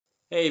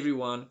Hey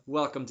everyone,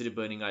 welcome to the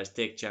Burning Eyes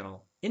Tech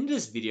channel. In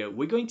this video,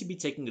 we're going to be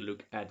taking a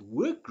look at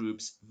work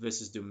groups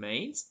versus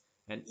domains.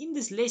 And in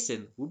this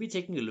lesson, we'll be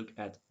taking a look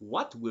at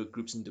what work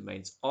groups and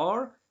domains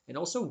are and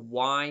also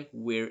why,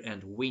 where,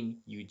 and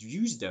when you'd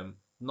use them,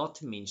 not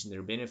to mention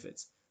their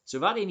benefits. So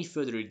without any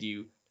further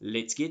ado,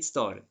 let's get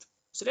started.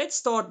 So let's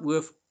start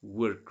with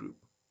work group.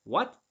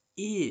 What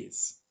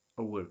is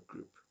a work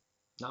group?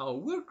 Now, a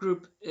work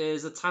group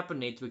is a type of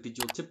network that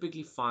you'll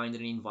typically find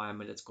in an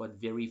environment that's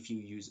got very few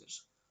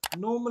users.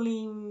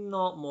 Normally,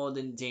 not more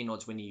than 10 or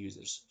 20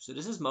 users. So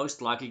this is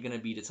most likely going to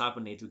be the type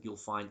of network you'll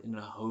find in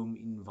a home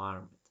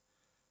environment.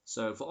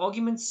 So for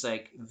argument's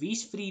sake,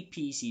 these three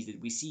PCs that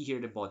we see here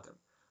at the bottom,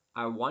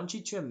 I want you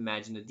to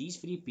imagine that these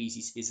three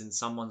PCs is in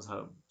someone's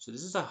home. So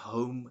this is a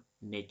home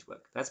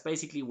network. That's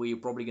basically where you're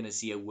probably going to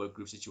see a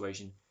workgroup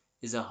situation,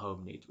 is a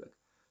home network.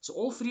 So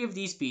all three of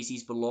these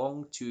PCs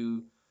belong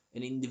to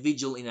an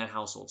individual in that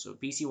household. So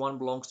PC1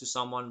 belongs to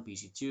someone,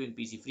 PC2 and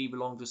PC3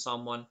 belong to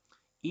someone.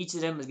 Each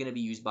of them is going to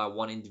be used by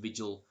one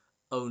individual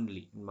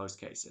only in most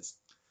cases.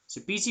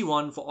 So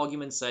PC1, for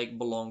argument's sake,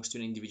 belongs to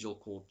an individual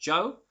called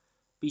Joe.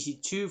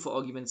 PC2, for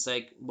argument's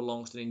sake,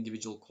 belongs to an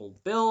individual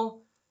called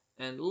Bill.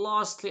 And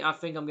lastly, I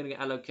think I'm going to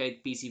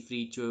allocate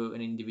PC3 to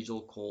an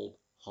individual called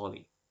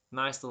Holly.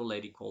 Nice little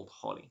lady called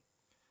Holly.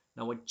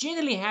 Now, what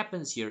generally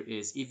happens here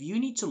is if you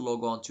need to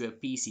log on to a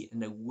PC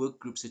in a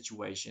workgroup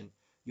situation,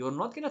 you're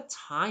not going to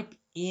type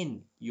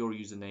in your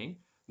username.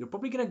 You're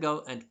probably going to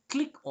go and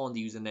click on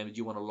the username that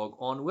you want to log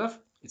on with.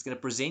 It's going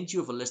to present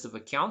you with a list of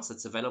accounts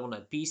that's available on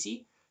that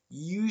PC.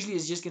 Usually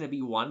it's just going to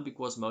be one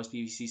because most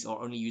PCs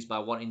are only used by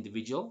one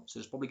individual. So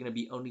there's probably going to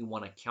be only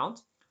one account.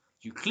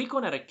 You click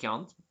on that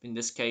account. In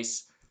this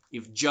case,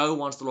 if Joe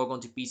wants to log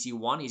on to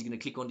PC1, he's going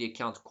to click on the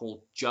account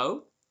called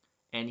Joe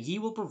and he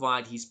will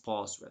provide his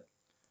password.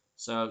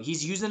 So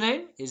his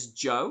username is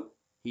Joe.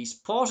 His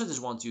password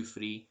is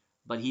 123,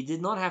 but he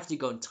did not have to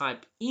go and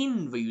type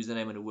in the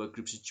username in a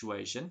workgroup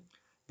situation.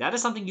 That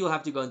is something you'll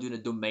have to go and do in a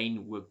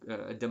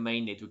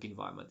domain network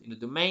environment. In a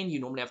domain, you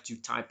normally have to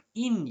type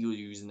in your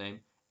username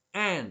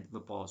and the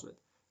password.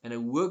 In a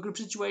workgroup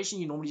situation,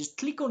 you normally just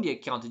click on the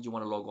account that you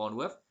want to log on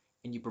with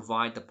and you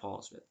provide the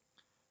password.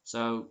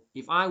 So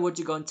if I were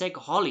to go and take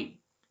Holly,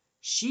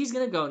 she's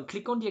going to go and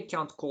click on the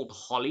account called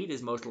Holly.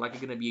 There's most likely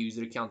going to be a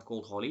user account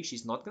called Holly.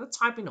 She's not going to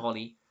type in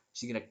Holly.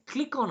 She's going to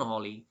click on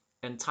Holly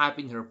and type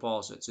in her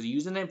password. So the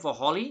username for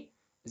Holly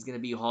is going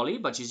to be Holly,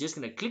 but she's just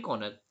going to click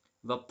on it.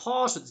 The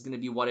password is going to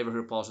be whatever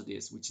her password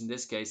is, which in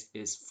this case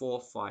is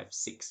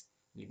 456.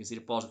 You can see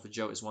the password for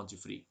Joe is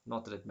 123.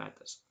 Not that it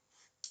matters.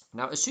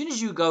 Now, as soon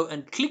as you go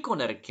and click on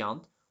that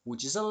account,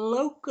 which is a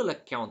local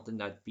account in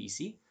that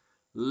PC,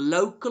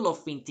 local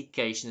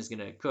authentication is going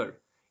to occur.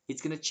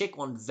 It's going to check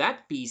on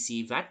that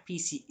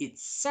PC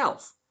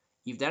itself.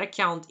 If that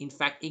account in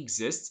fact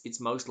exists,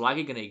 it's most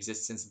likely going to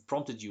exist since it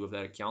prompted you with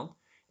that account.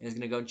 And it's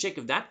going to go and check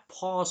if that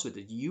password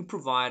that you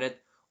provided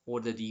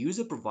or that the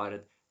user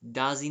provided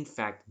does in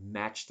fact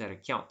match that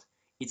account.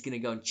 It's going to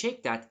go and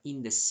check that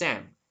in the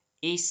SAM,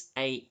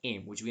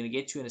 S-A-M, which we're going to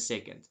get to in a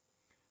second.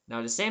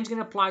 Now the same is going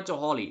to apply to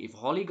Holly. If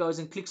Holly goes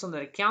and clicks on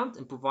that account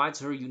and provides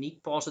her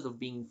unique password of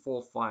being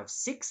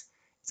 456,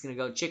 it's going to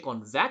go check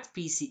on that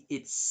PC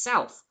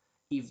itself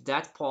if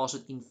that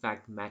password in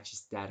fact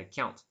matches that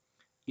account.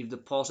 If the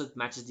password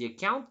matches the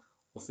account,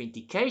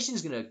 authentication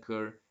is going to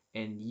occur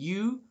and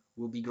you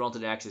will be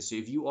granted access. So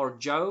if you are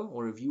Joe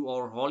or if you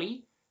are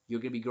Holly, you're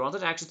going to be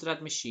granted access to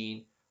that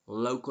machine.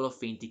 Local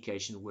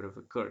authentication would have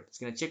occurred. It's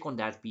going to check on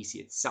that PC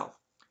itself.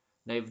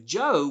 Now, if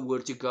Joe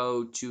were to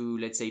go to,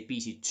 let's say,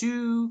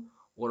 PC2,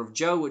 or if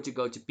Joe were to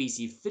go to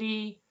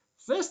PC3,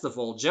 first of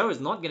all, Joe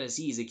is not going to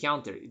see his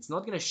account there. It's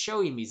not going to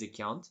show him his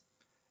account.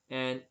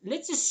 And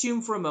let's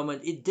assume for a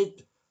moment it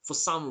did, for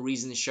some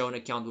reason, show an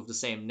account with the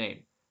same name.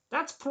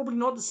 That's probably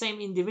not the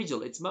same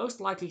individual. It's most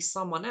likely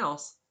someone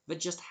else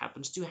that just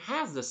happens to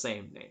have the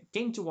same name.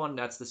 10 to 1,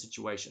 that's the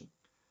situation.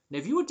 Now,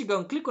 if you were to go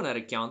and click on that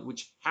account,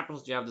 which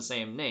happens to have the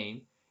same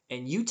name,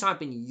 and you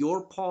type in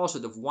your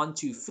password of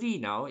 123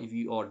 now, if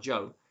you are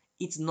Joe,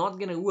 it's not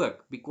going to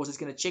work because it's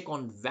going to check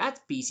on that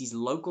PC's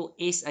local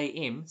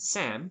SAM,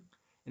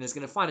 and it's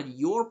going to find that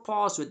your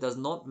password does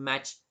not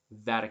match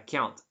that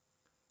account.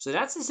 So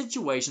that's the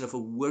situation of a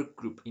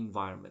workgroup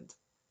environment.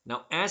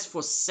 Now, as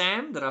for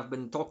SAM that I've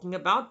been talking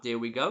about, there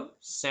we go,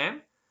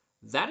 SAM.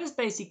 That is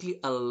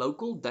basically a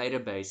local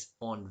database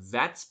on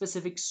that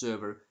specific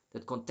server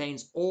that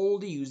contains all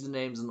the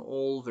usernames and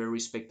all their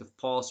respective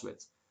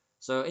passwords.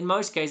 So in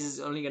most cases,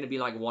 it's only going to be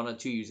like one or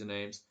two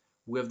usernames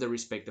with the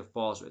respective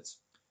passwords.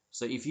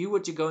 So if you were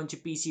to go into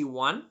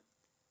PC1,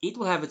 it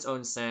will have its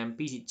own SAM,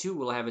 PC2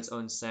 will have its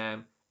own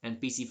SAM, and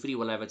PC3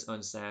 will have its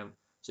own SAM.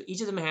 So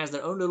each of them has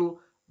their own little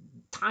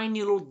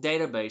tiny little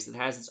database that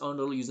has its own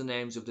little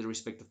usernames with the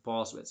respective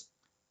passwords.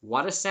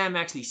 What does SAM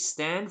actually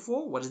stand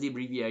for? What does the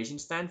abbreviation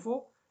stand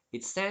for?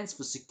 It stands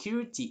for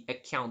Security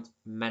Account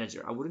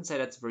Manager. I wouldn't say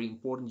that's very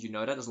important, you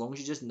know that, as long as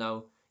you just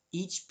know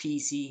each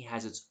PC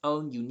has its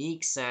own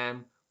unique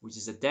SAM, which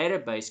is a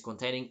database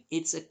containing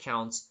its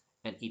accounts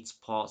and its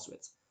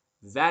passwords.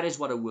 That is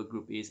what a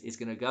workgroup is. It's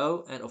going to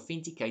go and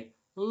authenticate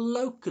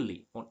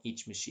locally on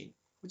each machine,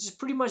 which is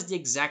pretty much the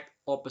exact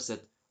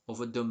opposite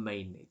of a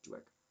domain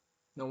network.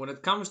 Now, when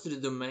it comes to the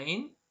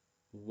domain,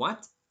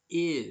 what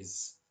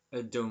is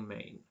a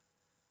domain?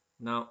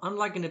 Now,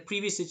 unlike in the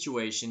previous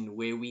situation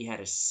where we had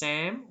a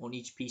SAM on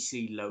each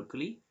PC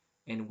locally,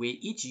 and where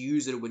each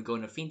user would go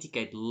and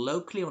authenticate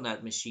locally on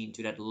that machine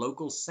to that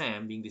local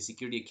SAM, being the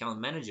security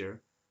account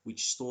manager,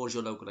 which stores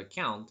your local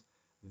account,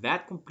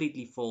 that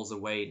completely falls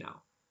away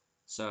now.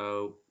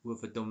 So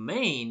with a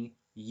domain,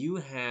 you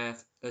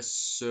have a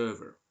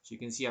server. So you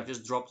can see I've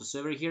just dropped a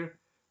server here.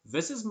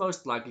 This is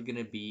most likely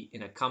going to be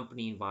in a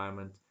company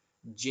environment,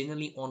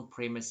 generally on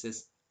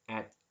premises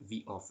at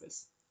the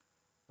office.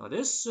 Now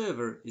this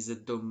server is a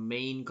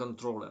domain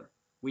controller.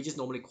 We just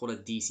normally call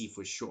it DC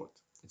for short.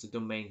 It's a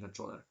domain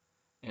controller.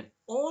 And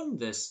on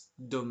this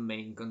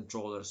domain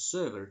controller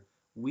server,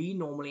 we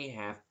normally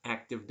have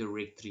Active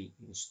Directory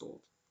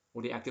installed,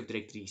 or the Active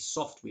Directory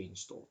software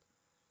installed.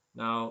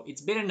 Now,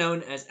 it's better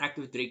known as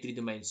Active Directory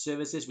Domain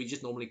Services. We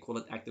just normally call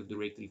it Active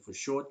Directory for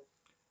short.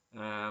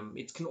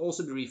 It can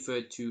also be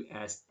referred to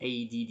as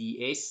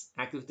ADDS,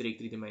 Active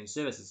Directory Domain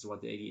Services, is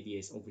what the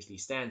ADDS obviously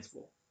stands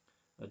for.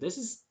 Now, this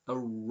is a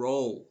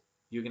role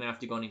you're going to have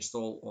to go and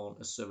install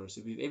on a server.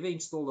 So if you've ever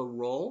installed a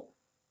role,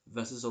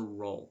 this is a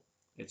role.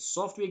 It's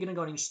software you're going to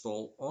go and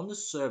install on the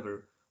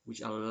server, which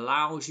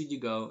allows you to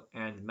go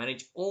and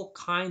manage all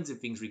kinds of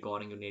things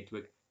regarding your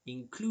network,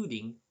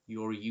 including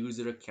your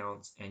user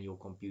accounts and your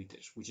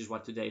computers, which is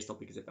what today's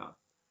topic is about.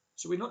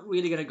 So we're not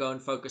really going to go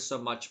and focus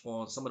so much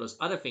on some of those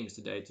other things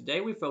today.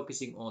 Today we're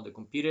focusing on the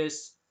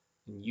computers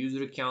and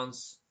user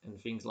accounts and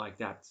things like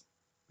that,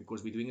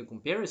 because we're doing a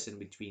comparison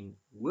between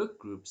work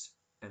groups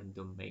and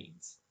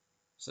domains.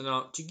 So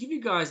now, to give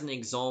you guys an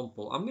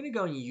example, I'm going to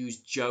go and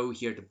use Joe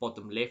here at the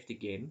bottom left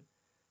again.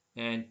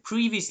 And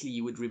previously,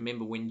 you would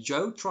remember when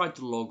Joe tried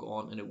to log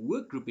on in a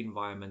workgroup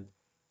environment,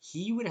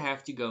 he would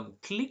have to go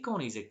and click on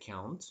his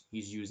account,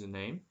 his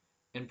username,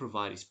 and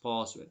provide his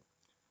password.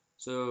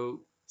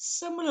 So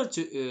similar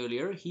to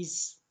earlier,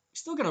 he's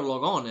still going to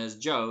log on as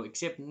Joe,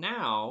 except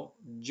now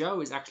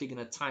Joe is actually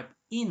going to type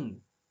in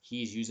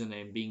his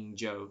username being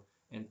Joe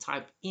and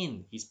type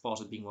in his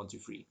password being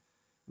 123.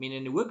 I mean,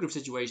 in the workgroup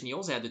situation, he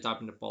also had to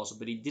type in the password,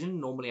 but he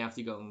didn't normally have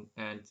to go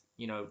and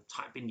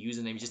type in the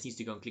username. He just needs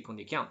to go and click on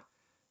the account.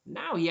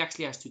 Now he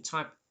actually has to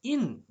type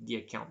in the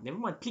account. Never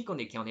mind click on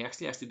the account. He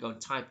actually has to go and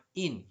type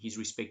in his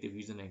respective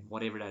username,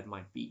 whatever that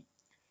might be.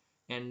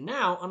 And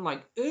now,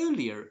 unlike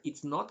earlier,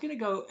 it's not going to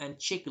go and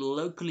check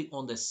locally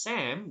on the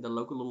SAM, the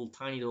local little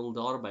tiny little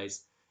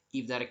database,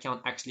 if that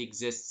account actually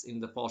exists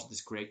and the password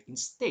is correct.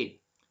 Instead,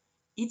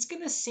 it's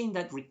going to send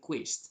that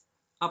request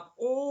up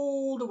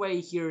all the way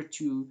here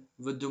to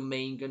the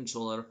domain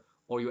controller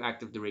or your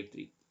Active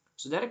Directory.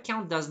 So that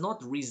account does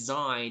not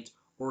reside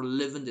or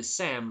live in the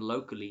SAM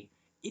locally.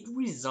 It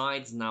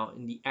resides now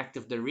in the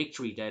Active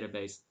Directory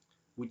database,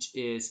 which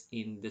is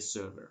in the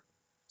server.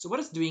 So what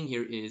it's doing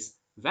here is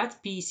that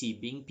PC,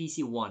 being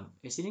PC1,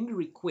 is sending a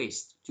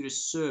request to the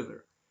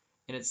server,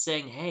 and it's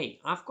saying, hey,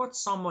 I've got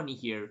someone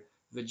here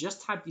that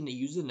just typed in a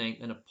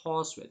username and a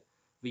password.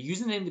 The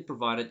username they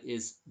provided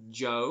is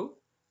Joe,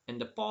 and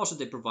the password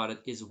they provided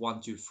is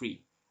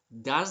 123.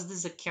 Does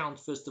this account,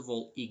 first of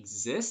all,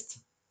 exist?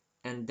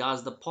 And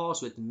does the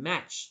password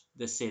match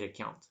the said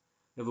account?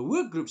 Now, the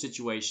workgroup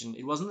situation,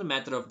 it wasn't a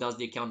matter of does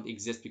the account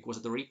exist, because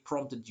it already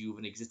prompted you with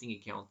an existing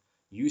account.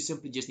 You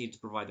simply just need to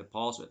provide the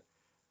password.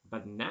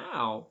 But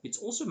now it's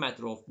also a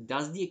matter of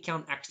does the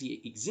account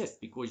actually exist,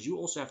 because you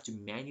also have to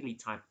manually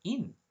type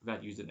in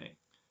that username.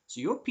 So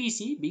your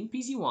PC, being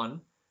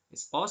PC1,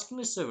 is asking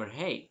the server,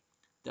 hey,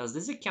 does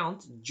this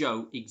account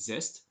Joe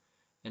exist?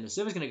 And the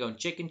server's going to go and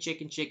check and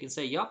check and check and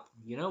say, yup,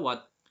 you know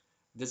what,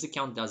 this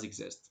account does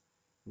exist.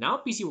 Now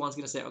PC1 is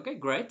going to say, okay,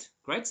 great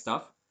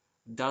stuff.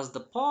 Does the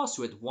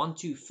password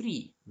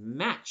 123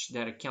 match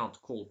that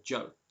account called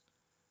Joe?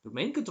 The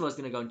domain controller is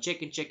going to go and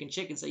check and check and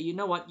check and say, you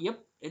know what, yep,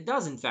 it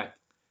does in fact.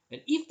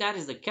 And if that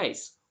is the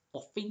case,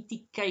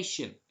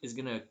 authentication is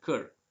going to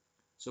occur.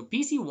 So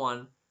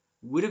PC1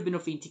 would have been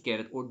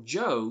authenticated, or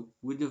Joe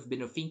would have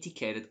been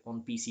authenticated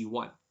on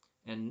PC1.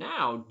 And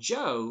now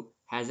Joe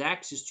has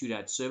access to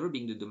that server,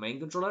 being the domain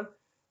controller,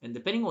 and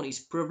depending on his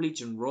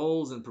privilege and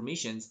roles and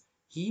permissions,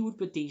 he would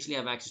potentially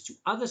have access to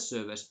other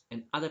servers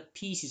and other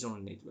PCs on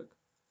the network.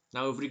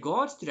 Now, with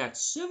regards to that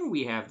server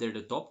we have there at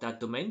the top, that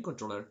domain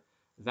controller,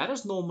 that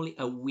is normally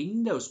a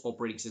Windows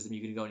operating system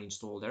you can go and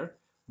install there.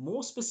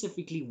 More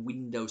specifically,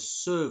 Windows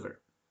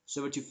Server.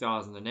 Server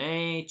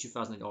 2008,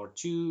 2008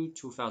 R2,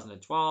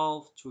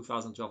 2012,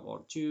 2012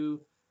 R2,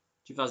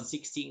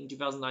 2016,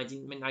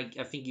 2019. I mean,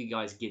 I think you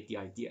guys get the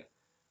idea.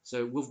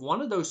 So with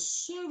one of those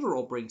server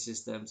operating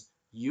systems,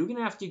 you're going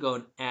to have to go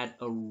and add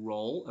a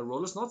role. A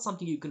role is not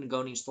something you can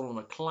go and install on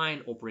a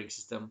client operating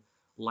system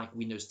like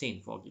Windows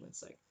 10, for argument's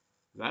sake.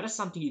 That is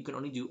something you can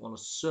only do on a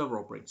server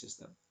operating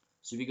system.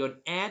 So if you go and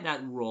add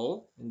that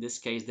role, in this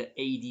case the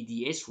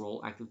ADDS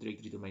role, Active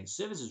Directory Domain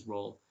Services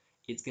role,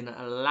 It's going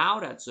to allow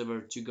that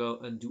server to go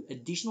and do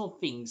additional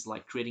things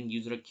like creating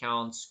user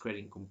accounts,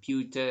 creating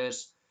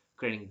computers,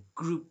 creating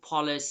group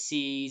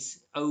policies,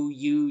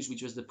 OUs,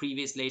 which was the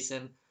previous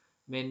lesson,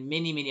 and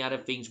many other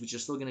things which are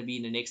still going to be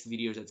in the next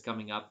videos that's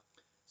coming up.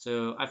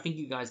 So I think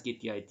you guys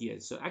get the idea.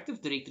 So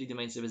Active Directory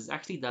Domain Services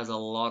actually does a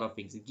lot of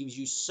things. It gives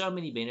you so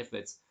many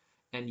benefits.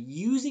 And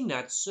using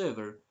that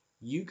server,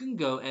 you can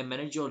go and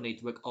manage your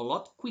network a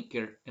lot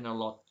quicker and a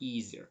lot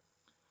easier.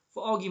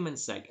 For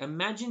argument's sake,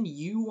 imagine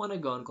you want to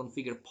go and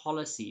configure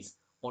policies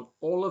on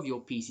all of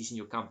your PCs in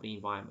your company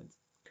environment.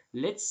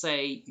 Let's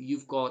say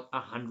you've got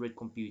 100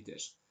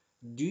 computers.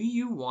 Do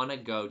you want to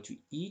go to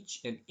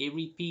each and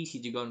every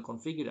PC to go and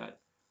configure that?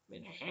 I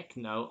mean, heck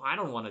no, I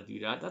don't want to do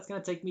that. That's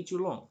going to take me too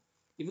long.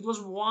 If it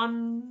was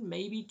one,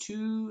 maybe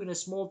two in a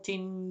small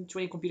 10,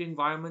 20 computer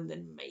environment,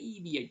 then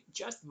maybe,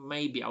 just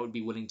maybe, I would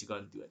be willing to go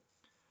and do it.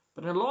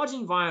 But in a large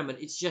environment,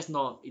 it's just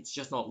not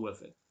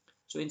worth it.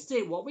 So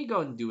instead, what we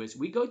go and do is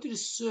we go to the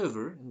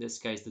server, in this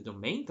case, the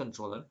domain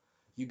controller.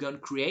 You go and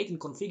create and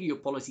configure your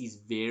policies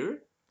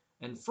there.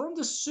 And from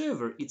the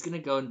server, it's going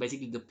to go and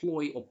basically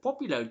deploy or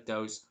populate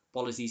those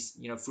policies,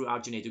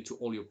 throughout your network to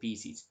all your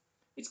PCs.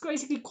 It's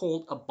basically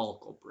called a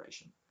bulk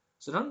operation.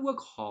 So don't work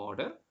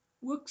harder,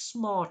 work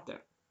smarter.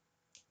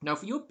 Now,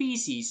 for your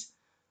PCs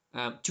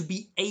to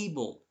be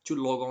able to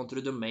log on to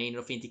the domain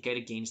and authenticate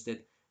against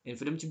it, and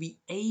for them to be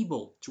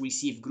able to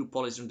receive group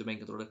policies from the domain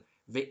controller,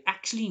 they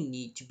actually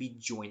need to be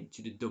joined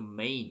to the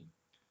domain.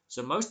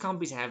 So most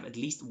companies have at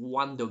least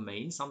one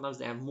domain. Sometimes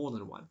they have more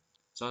than one.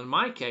 So in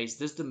my case,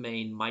 this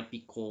domain might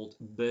be called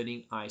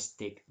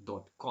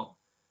burningicetech.com.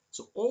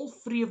 So all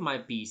three of my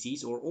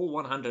PCs, or all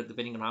 100,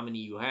 depending on how many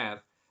you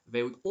have,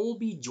 they would all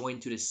be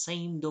joined to the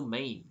same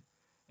domain.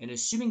 And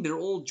assuming they're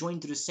all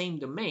joined to the same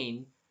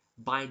domain,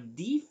 by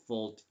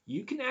default,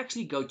 you can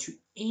actually go to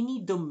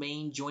any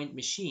domain joint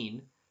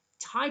machine,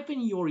 type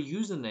in your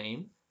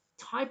username,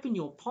 type in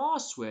your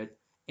password,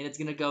 and it's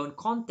going to go and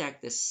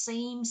contact the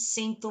same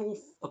central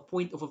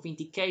point of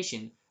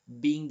authentication,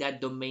 being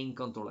that domain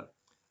controller.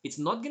 It's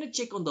not going to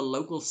check on the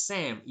local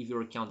SAM if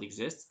your account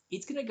exists.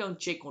 It's going to go and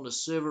check on the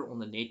server on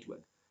the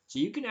network. So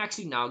you can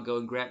actually now go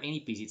and grab any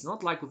PC. It's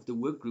not like with the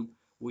Workgroup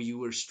where you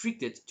were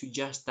restricted to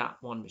just that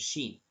one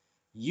machine.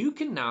 You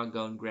can now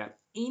go and grab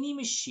any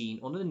machine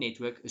on the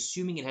network,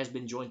 assuming it has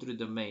been joined to the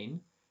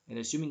domain, and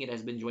assuming it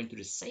has been joined to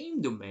the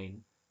same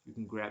domain. You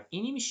can grab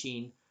any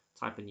machine,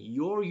 type in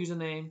your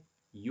username,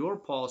 your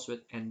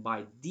password, and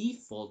by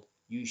default,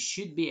 you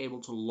should be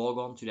able to log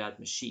on to that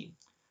machine.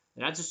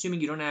 And that's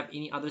assuming you don't have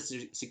any other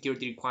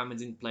security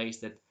requirements in place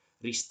that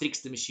restricts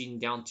the machine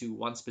down to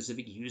one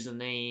specific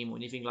username or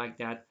anything like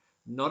that.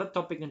 Not a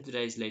topic in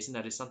today's lesson.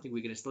 That is something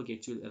we're going to still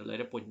get to at a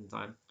later point in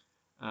time.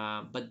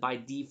 But by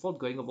default,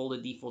 going of all the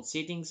default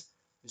settings,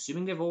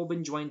 assuming they've all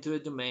been joined to a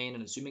domain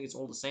and assuming it's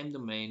all the same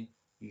domain,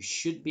 you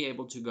should be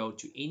able to go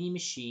to any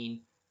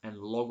machine and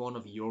log on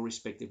of your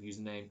respective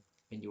username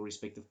and your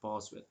respective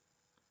password.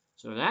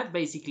 So that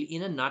basically,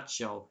 in a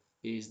nutshell,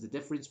 is the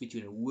difference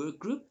between a work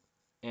group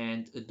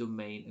and a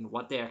domain, and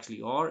what they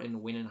actually are,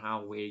 and when and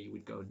how, where you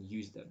would go and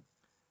use them.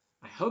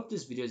 I hope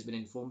this video has been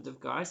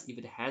informative, guys. If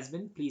it has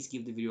been, please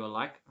give the video a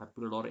like. I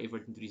put a lot of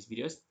effort into these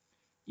videos.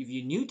 If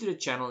you're new to the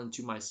channel and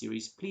to my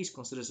series, please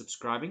consider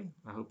subscribing.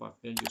 I hope I've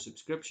earned your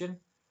subscription.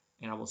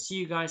 And I will see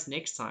you guys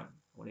next time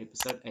on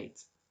episode 8.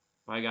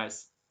 Bye,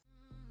 guys.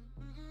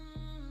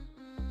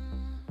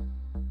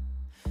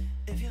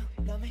 If you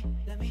love me,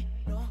 let me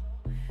know.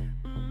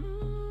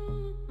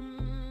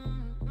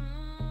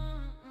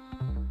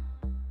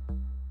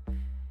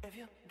 If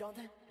you don't,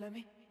 then let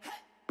me.